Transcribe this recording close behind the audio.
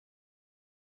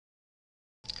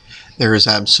There is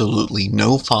absolutely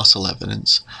no fossil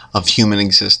evidence of human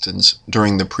existence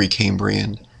during the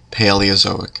Precambrian,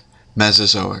 Paleozoic,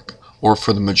 Mesozoic, or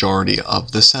for the majority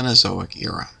of the Cenozoic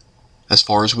era. As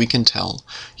far as we can tell,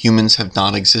 humans have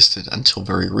not existed until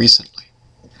very recently.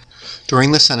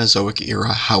 During the Cenozoic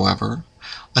era, however,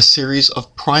 a series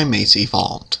of primates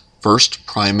evolved. First,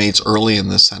 primates early in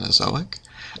the Cenozoic,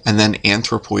 and then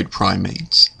anthropoid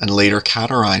primates, and later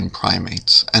catarrhine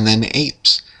primates, and then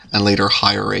apes, and later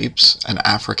higher apes and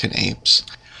African apes,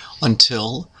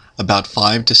 until about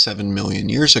 5 to 7 million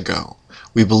years ago,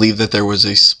 we believe that there was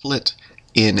a split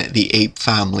in the ape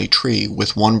family tree,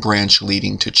 with one branch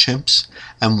leading to chimps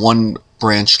and one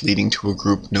branch leading to a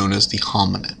group known as the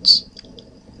hominids.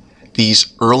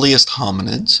 These earliest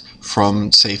hominids,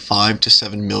 from say 5 to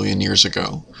 7 million years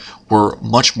ago, were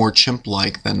much more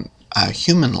chimp-like than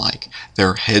human-like.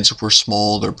 Their heads were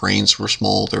small, their brains were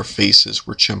small, their faces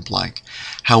were chimp-like.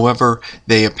 However,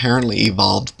 they apparently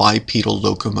evolved bipedal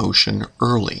locomotion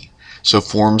early. So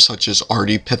forms such as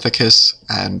Ardipithecus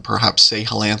and perhaps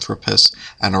Sahelanthropus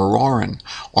and Auroran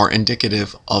are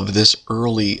indicative of this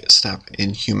early step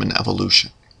in human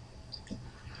evolution.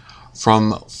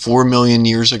 From 4 million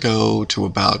years ago to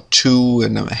about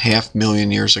 2.5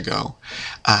 million years ago,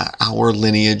 our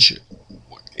lineage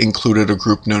included a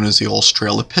group known as the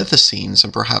Australopithecines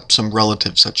and perhaps some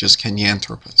relatives such as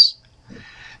Kenyanthropus.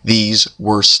 These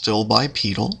were still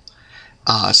bipedal.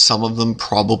 Some of them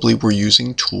probably were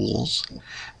using tools,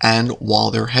 and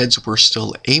while their heads were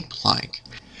still ape-like,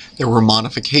 there were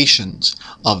modifications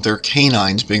of their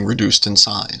canines being reduced in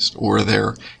size, or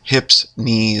their hips,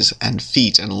 knees, and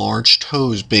feet and large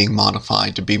toes being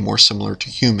modified to be more similar to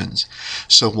humans.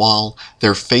 So while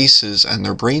their faces and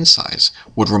their brain size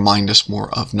would remind us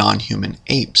more of non-human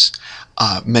apes,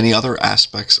 many other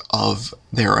aspects of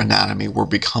their anatomy were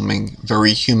becoming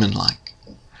very human-like.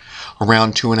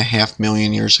 Around 2.5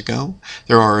 million years ago,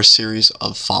 there are a series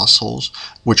of fossils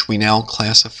which we now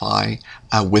classify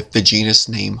with the genus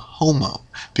name Homo,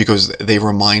 because they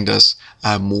remind us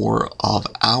more of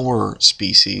our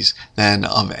species than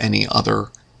of any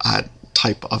other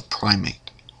type of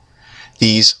primate.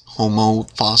 These Homo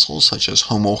fossils, such as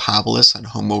Homo habilis and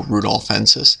Homo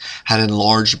rudolfensis, had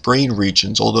enlarged brain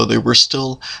regions, although they were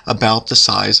still about the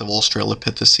size of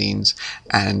Australopithecines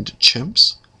and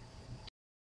chimps.